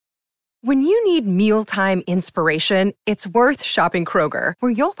When you need mealtime inspiration, it's worth shopping Kroger,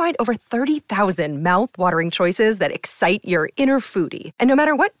 where you'll find over 30,000 mouth-watering choices that excite your inner foodie. And no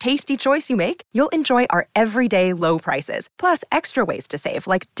matter what tasty choice you make, you'll enjoy our everyday low prices, plus extra ways to save,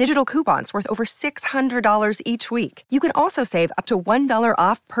 like digital coupons worth over $600 each week. You can also save up to $1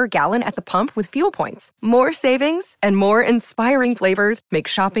 off per gallon at the pump with fuel points. More savings and more inspiring flavors make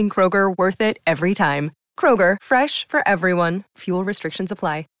shopping Kroger worth it every time. Kroger, fresh for everyone. Fuel restrictions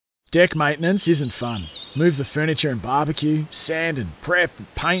apply. Deck maintenance isn't fun. Move the furniture and barbecue, sand and prep,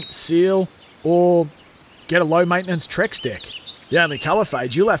 paint, seal, or get a low-maintenance Trex deck. The only colour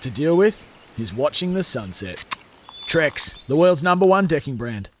fade you'll have to deal with is watching the sunset. Trex, the world's #1 decking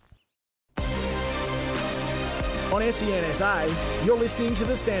brand. On SENSA, you're listening to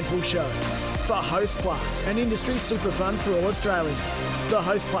The SANFL Show. For Host Plus, an industry super fund for all Australians. The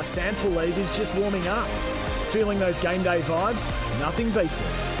Host Plus SANFL League is just warming up. Feeling those game day vibes? Nothing beats it.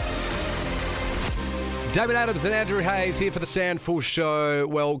 David Adams and Andrew Hayes here for the SANFL Show.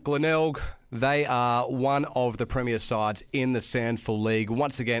 Well, Glenelg, they are one of the premier sides in the SANFL League.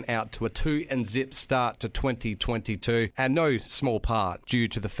 Once again out to a 2-0 start to 2022. And no small part due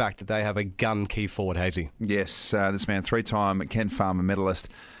to the fact that they have a gun key forward, Hazy. Yes, this man, 3-time Ken Farmer medalist.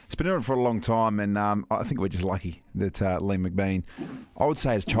 He's been doing it for a long time, and I think we're just lucky that Liam McBEAN, I would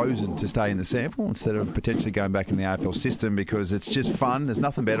say, has chosen to stay in the SANFL instead of potentially going back in the AFL system, because it's just fun. There's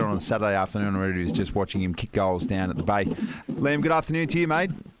nothing better on a Saturday afternoon already than just watching him kick goals down at the Bay. Liam, good afternoon to you,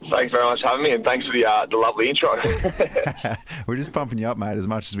 mate. Thanks very much for having me, and thanks for the lovely intro. We're just pumping you up, mate, as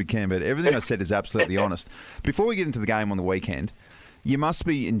much as we can, but everything I said is absolutely honest. Before we get into the game on the weekend, you must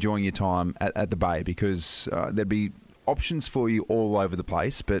be enjoying your time at the Bay, because there'd be options for you all over the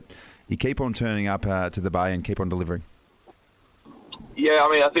place, but you keep on turning up to the Bay and keep on delivering. Yeah,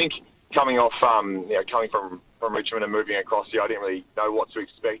 I mean, I think coming off, coming from Richmond and moving across here, I didn't really know what to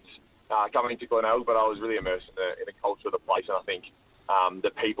expect coming into Glenelg, but I was really immersed in the culture of the place, and I think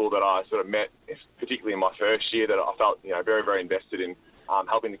the people that I sort of met, particularly in my first year, that I felt very, very invested in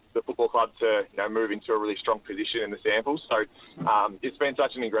helping the football club to move into a really strong position in the SANFL. So it's been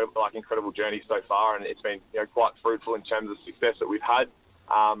such an incredible journey so far, and it's been quite fruitful in terms of the success that we've had.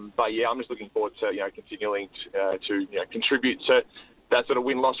 But yeah, I'm just looking forward to continuing to contribute to that sort of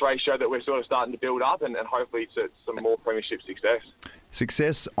win-loss ratio that we're sort of starting to build up, and hopefully to some more premiership success.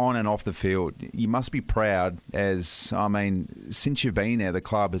 Success on and off the field. You must be proud, since you've been there, the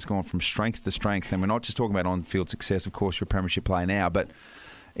club has gone from strength to strength, and we're not just talking about on-field success. Of course, you're a premiership player now, but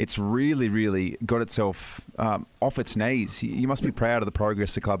it's really, really got itself off its knees. You must be proud of the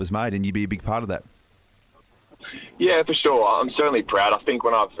progress the club has made, and you'd be a big part of that. Yeah, for sure. I'm certainly proud. I think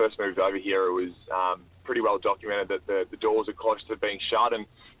when I first moved over here, it was pretty well documented that the doors are close to being shut, and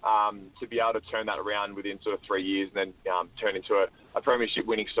to be able to turn that around within sort of 3 years, and then turn into a premiership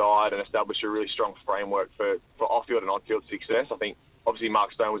winning side and establish a really strong framework for off-field and on-field success. I think obviously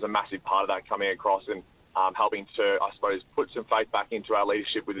Mark Stone was a massive part of that coming across and helping to, I suppose, put some faith back into our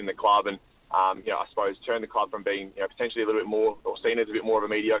leadership within the club, and I suppose turn the club from being potentially a little bit more, or seen as a bit more of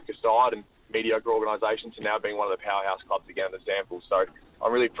a mediocre side and mediocre organisation, to now being one of the powerhouse clubs again in the SANFL. So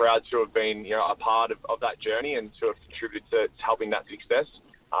I'm really proud to have been a part of that journey and to have contributed to helping that success.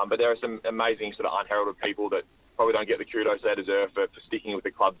 But there are some amazing sort of unheralded people that probably don't get the kudos they deserve for sticking with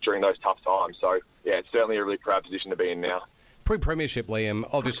the club during those tough times. So yeah, it's certainly a really proud position to be in now. Pre-premiership, Liam,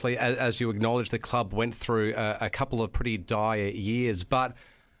 obviously, as you acknowledged, the club went through a couple of pretty dire years, but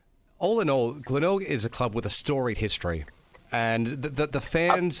all in all, Glenelg is a club with a storied history. And the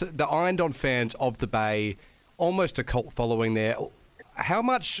fans, the ironed-on fans of the Bay, almost a cult following there. How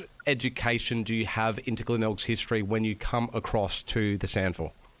much education do you have into Glenelg's history when you come across to the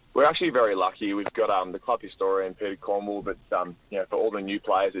SANFL? We're actually very lucky. We've got the club historian, Peter Cornwall, but for all the new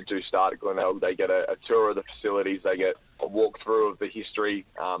players that do start at Glenelg, they get a tour of the facilities, they get a walkthrough of the history.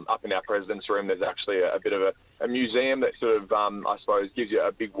 Up in our president's room, there's actually a bit of a museum that sort of, I suppose, gives you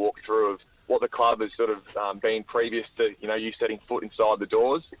a big walkthrough of what the club has sort of been previous to, you setting foot inside the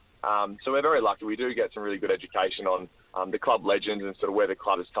doors. So we're very lucky. We do get some really good education on the club legends and sort of where the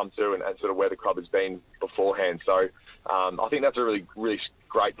club has come to and sort of where the club has been beforehand. So I think that's a really, really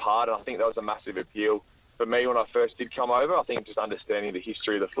great part, and I think that was a massive appeal for me when I first did come over. I think just understanding the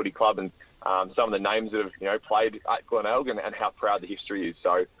history of the footy club and some of the names that have played at Glenelg and how proud the history is.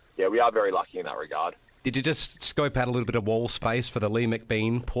 So yeah, we are very lucky in that regard. Did you just scope out a little bit of wall space for the Lee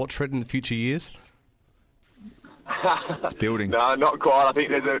McBEAN portrait in the future years? It's building. No, not quite. I think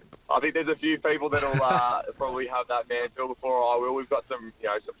there's a few people that'll probably have that mantle before I will. We've got some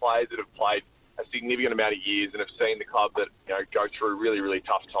some players that have played a significant amount of years and have seen the club that go through really, really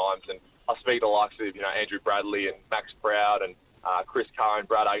tough times. And I speak to the likes of Andrew Bradley and Max Proud and Chris Curran,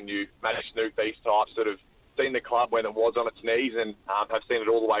 Brad Agnew, Matty Snook, these types sort of seen the club when it was on its knees and have seen it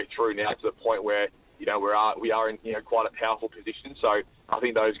all the way through now to the point where, we are in quite a powerful position. So I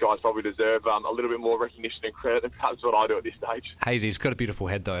think those guys probably deserve a little bit more recognition and credit than perhaps what I do at this stage. Hazy's got a beautiful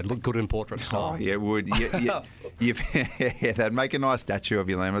head, though. It'd look good in portrait style. Oh, yeah, it would. Yeah, that'd make a nice statue of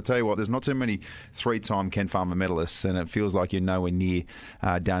you, Liam. I'll tell you what, there's not too many three-time Ken Farmer medalists, and it feels like you're nowhere near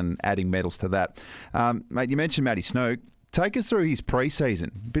done adding medals to that. Mate, you mentioned Matty Snook. Take us through his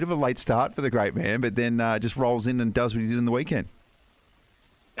pre-season. Bit of a late start for the great man, but then just rolls in and does what he did in the weekend.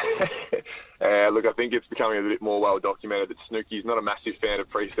 Look, I think it's becoming a bit more well documented that Snooky's not a massive fan of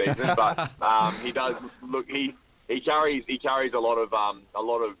pre-season, but he does. Look, he carries a lot of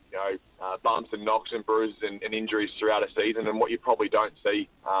bumps and knocks and bruises and injuries throughout a season. And what you probably don't see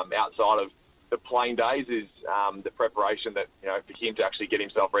outside of the playing days is the preparation that for him to actually get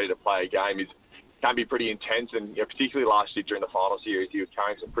himself ready to play a game can be pretty intense. And particularly last year during the final series, he was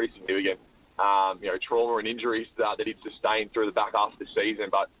carrying some pretty significant trauma and injuries that he'd sustained through the back half of the season,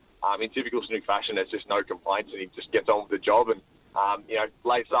 but. In typical Snook fashion, there's just no complaints, and he just gets on with the job. And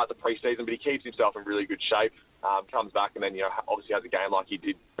late start the pre-season, but he keeps himself in really good shape. Comes back, and then obviously has a game like he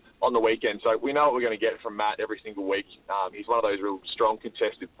did on the weekend. So we know what we're going to get from Matt every single week. He's one of those real strong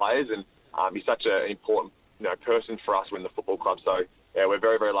contested players, and he's such an important person for us in the football club. So yeah, we're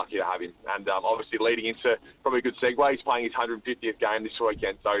very, very lucky to have him. And obviously leading into probably a good segue, he's playing his 150th game this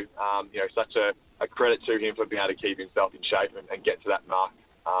weekend. So such a credit to him for being able to keep himself in shape and get to that mark.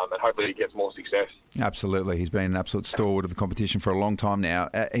 And hopefully he gets more success. Absolutely. He's been an absolute stalwart of the competition for a long time now.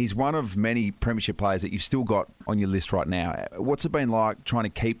 He's one of many premiership players that you've still got on your list right now. What's it been like trying to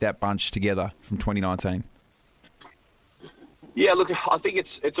keep that bunch together from 2019? Yeah, look, I think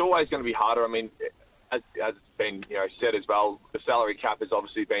it's always going to be harder. I mean, as it's been said as well, the salary cap has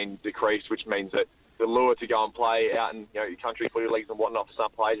obviously been decreased, which means that the lure to go and play out in your country footy leagues and whatnot for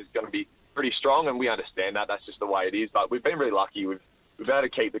some players is going to be pretty strong, and we understand that. That's just the way it is. But we've been really lucky. We've been able to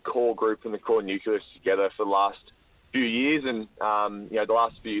keep the core group and the core nucleus together for the last few years, and the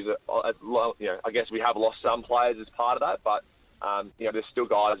last few years, I guess we have lost some players as part of that, but there's still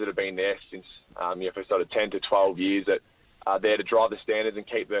guys that have been there since for sort of 10 to 12 years that are there to drive the standards and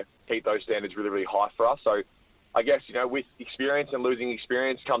keep those standards really, really high for us. So I guess with experience and losing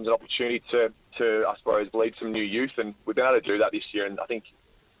experience comes an opportunity to I suppose lead some new youth, and we've been able to do that this year. And I think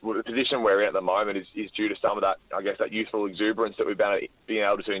the position we're in at the moment is due to some of that, I guess, that youthful exuberance that we've been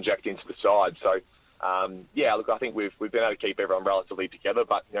able to inject into the side. So, look, I think we've been able to keep everyone relatively together,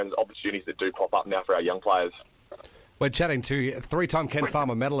 but there's opportunities that do pop up now for our young players. We're chatting to three-time Ken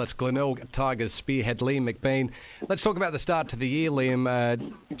Farmer medalist, Glenelg Tigers spearhead Liam McBEAN. Let's talk about the start to the year,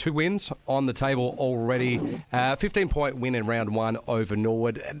 Liam. 2 wins on the table already. 15-point win in round 1 over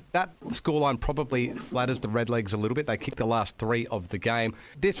Norwood. That scoreline probably flatters the Redlegs a little bit. They kicked the last 3 of the game.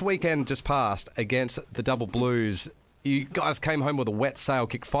 This weekend just passed against the Double Blues. You guys came home with a wet sail,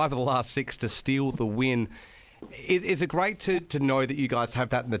 kicked 5 of the last 6 to steal the win. Is it great to know that you guys have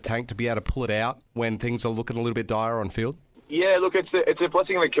that in the tank to be able to pull it out when things are looking a little bit dire on field? Yeah, look, it's a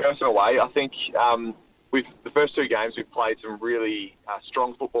blessing and a curse in a way. I think with the first 2 games, we've played some really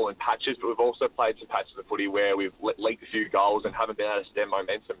strong football in patches, but we've also played some patches of footy where we've leaked a few goals and haven't been able to stem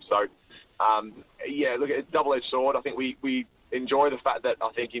momentum. So, look, it's a double-edged sword. I think we enjoy the fact that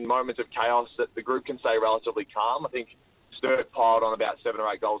I think in moments of chaos that the group can stay relatively calm. I think Sturt piled on about 7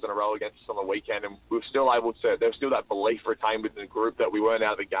 or 8 goals in a row against us on the weekend, and we were still able to. There was still that belief retained within the group that we weren't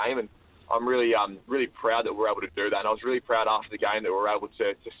out of the game, and I'm really proud that we were able to do that. And I was really proud after the game that we were able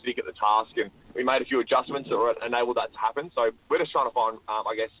to stick at the task, and we made a few adjustments that enabled that to happen. So we're just trying to find,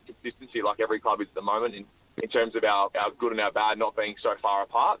 I guess, consistency like every club is at the moment in terms of our good and our bad not being so far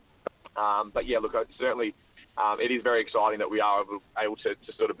apart. But yeah, look, certainly. It is very exciting that we are able to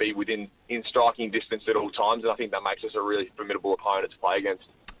sort of be in striking distance at all times, and I think that makes us a really formidable opponent to play against.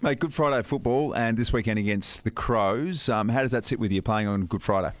 Mate, Good Friday football, and this weekend against the Crows. How does that sit with you, playing on Good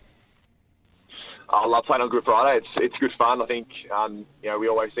Friday? I love playing on Good Friday. It's good fun. I think we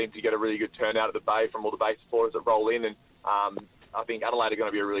always seem to get a really good turnout at the Bay from all the Bay supporters that roll in, and I think Adelaide are going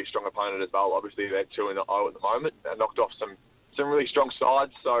to be a really strong opponent as well. Obviously, they're 2-0 at the moment. They knocked off some really strong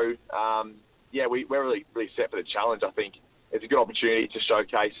sides, so. We're really, really set for the challenge. I think it's a good opportunity to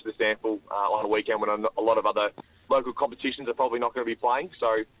showcase the SANFL on a weekend when a lot of other local competitions are probably not going to be playing.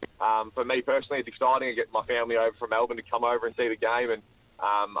 So for me personally, it's exciting. I get my family over from Melbourne to come over and see the game, and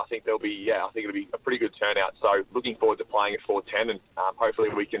I think it'll be a pretty good turnout. So looking forward to playing at 410, and hopefully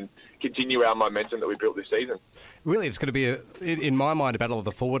we can continue our momentum that we built this season. Really, it's going to be, in my mind, a battle of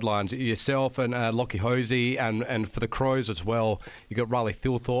the forward lines. Yourself and Lockie Hosey, and for the Crows as well, you've got Riley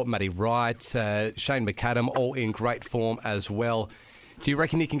Thilthorpe, Matty Wright, Shane McAdam, all in great form as well. Do you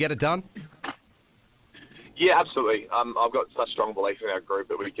reckon you can get it done? Yeah, absolutely. I've got such strong belief in our group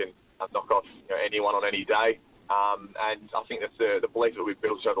that we can knock off anyone on any day. And I think that's the belief that we've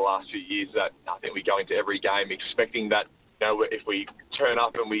built over the last few years, that I think we go into every game expecting that, if we turn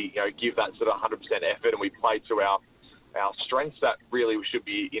up and we give that sort of 100% effort and we play to our strengths, that really we should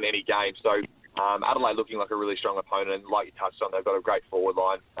be in any game. So Adelaide looking like a really strong opponent, and like you touched on, they've got a great forward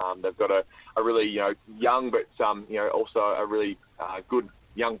line. They've got a really young but also a really good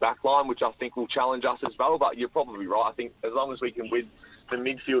young back line, which I think will challenge us as well. But you're probably right. I think as long as we can win the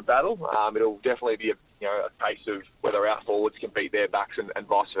midfield battle, it'll definitely be a case of whether our forwards can beat their backs and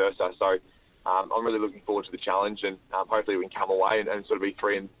vice versa. So I'm really looking forward to the challenge, and hopefully we can come away and sort of be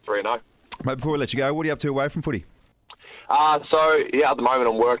 3-0. Mate, before we let you go, what are you up to away from footy? At the moment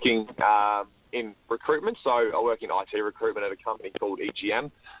I'm working in recruitment. So I work in IT recruitment at a company called EGM.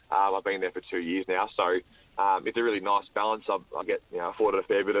 I've been there for 2 years now. So it's a really nice balance. I get afforded a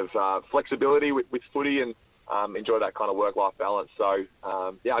fair bit of flexibility with footy, and enjoy that kind of work-life balance. So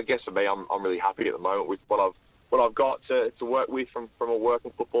I guess for me, I'm really happy at the moment with what I've got to work with from a work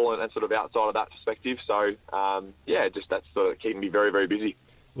and football and sort of outside of that perspective. So just that's sort of keeping me very, very busy.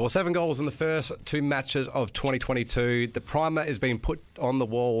 Well, 7 goals in the first 2 matches of 2022. The primer is being put on the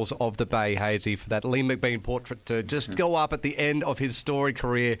walls of the Bay, Hazy, for that Liam McBEAN portrait to just go up at the end of his storied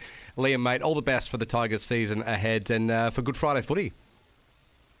career. Liam, mate, all the best for the Tigers season ahead, and for Good Friday footy.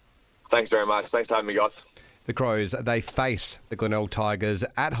 Thanks very much. Thanks for having me, guys. The Crows, they face the Glenelg Tigers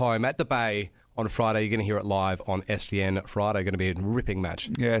at home at the Bay on Friday. You're going to hear it live on SEN Friday. Going to be a ripping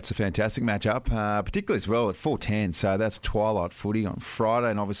match. Yeah, it's a fantastic matchup, particularly as well at 4:10. So that's twilight footy on Friday,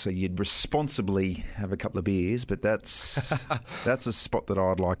 and obviously you'd responsibly have a couple of beers, but that's a spot that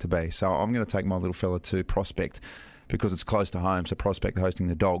I'd like to be. So I'm going to take my little fella to Prospect because it's close to home. So Prospect hosting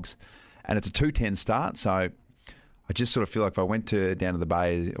the Dogs, and it's a 2:10 start. So I just sort of feel like if I went down to the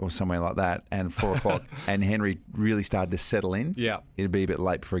Bay or somewhere like that, and 4 o'clock, and Henry really started to settle in, it'd be a bit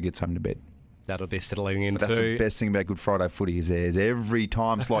late before he gets home to bed. That'll be settling in too. That's the best thing about Good Friday footy is there's every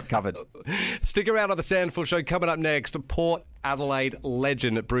time slot covered. Stick around on the SANFL show. Coming up next, Port Adelaide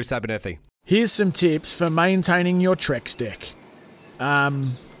legend Bruce Abernethy. Here's some tips for maintaining your Trex deck.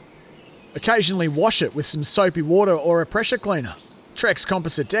 Occasionally wash it with some soapy water or a pressure cleaner. Trex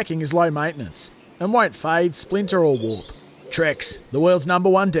composite decking is low maintenance and won't fade, splinter or warp. Trex, the world's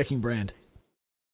 #1 decking brand.